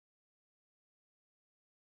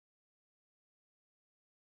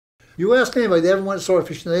You ask anybody, they ever went sword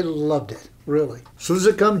fishing, they loved it, really. As soon as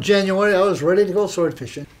it come January, I was ready to go sword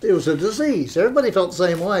fishing. It was a disease. Everybody felt the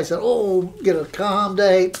same way. I said, oh, get a calm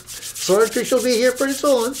day. Swordfish will be here pretty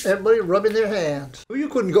soon. Everybody rubbing their hands. You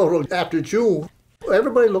couldn't go till after June.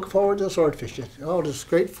 Everybody looked forward to sword fishing. Oh, this is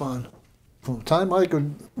great fun. From the time I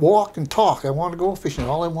could walk and talk, I wanted to go fishing.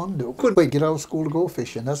 All I wanted to do. Couldn't wait to get out of school to go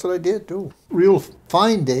fishing. That's what I did, too. Real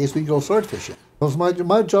fine days, we'd go sword fishing. It was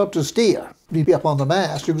my job to steer. You'd be up on the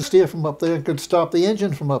mast. You could steer from up there and could stop the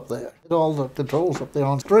engine from up there. All the controls up there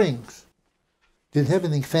on strings. Didn't have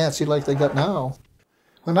anything fancy like they got now.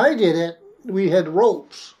 When I did it, we had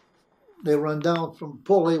ropes. They run down from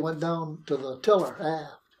pulley, went down to the tiller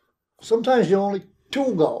aft. Sometimes you only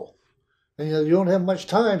two go. And you don't have much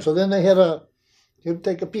time, so then you'd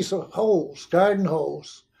take a piece of hose, garden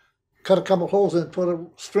hose, cut a couple holes and put a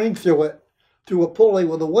string through it, through a pulley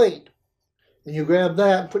with a weight. And you grab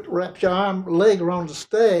that, wrap your leg around the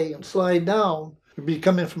stay and slide down. You'd be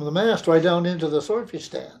coming from the mast right down into the swordfish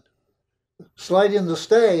stand. Slide in the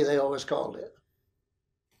stay, they always called it.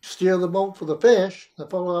 Steer the boat for the fish, the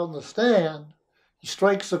fellow out in the stand, he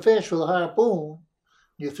strikes the fish with a harpoon,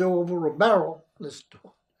 you throw over a barrel with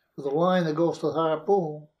a line that goes to the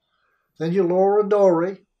harpoon. Then you lower a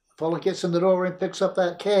dory, the fellow gets in the dory and picks up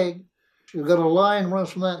that keg. You've got a line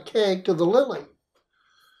runs from that keg to the lily.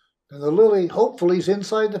 And the lily, hopefully, is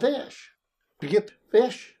inside the fish. You get the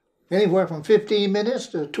fish anywhere from 15 minutes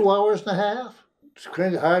to 2 hours and a half. It's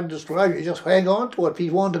kind of hard to describe. You just hang on to it. If he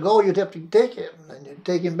wanted to go, you'd have to take him, and you'd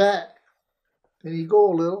take him back. Then he'd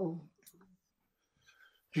go a little.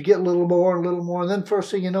 You get a little more, and then first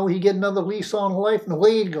thing you know, he'd get another lease on life, and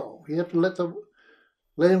away he'd go. You have to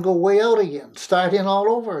let him go way out again, start in all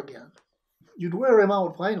over again. You'd wear him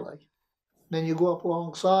out finally. Then you go up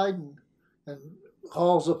alongside and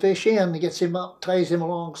hauls the fish in, and gets him up, ties him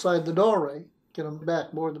alongside the dory, get him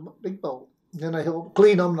back aboard the big boat. Then I help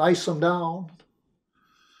clean them, ice them down.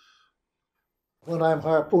 When I'm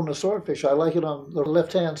harpooning a swordfish, I like it on the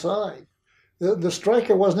left-hand side. The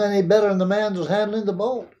striker wasn't any better than the man who was handling the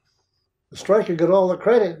boat. The striker got all the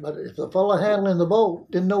credit, but if the fellow handling the boat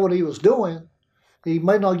didn't know what he was doing, he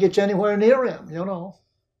might not get you anywhere near him, you know.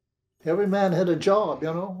 Every man had a job,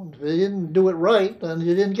 you know. If they didn't do it right, then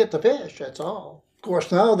you didn't get the fish, that's all. Of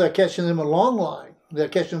course, now they're catching them in long line. They're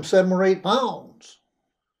catching them 7 or 8 pounds.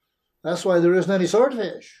 That's why there isn't any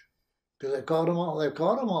swordfish. Because they've caught them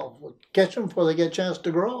all. Catch them before they get a chance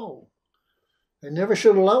to grow. They never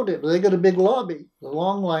should have allowed it, but they got a big lobby. The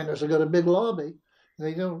longliners have got a big lobby.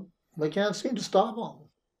 They can't seem to stop them.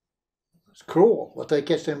 It's cruel, but they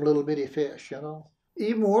catch them little bitty fish, you know.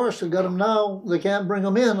 Even worse, they got them now, they can't bring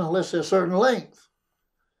them in unless they're a certain length.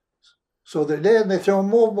 So they're dead and they throw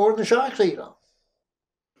them overboard and the sharks eat them.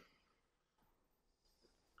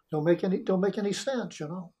 Don't make any sense, you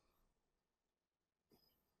know.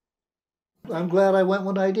 I'm glad I went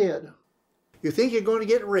when I did. You think you're going to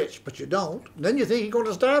get rich, but you don't. Then you think you're going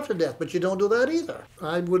to starve to death, but you don't do that either.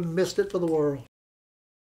 I wouldn't miss it for the world.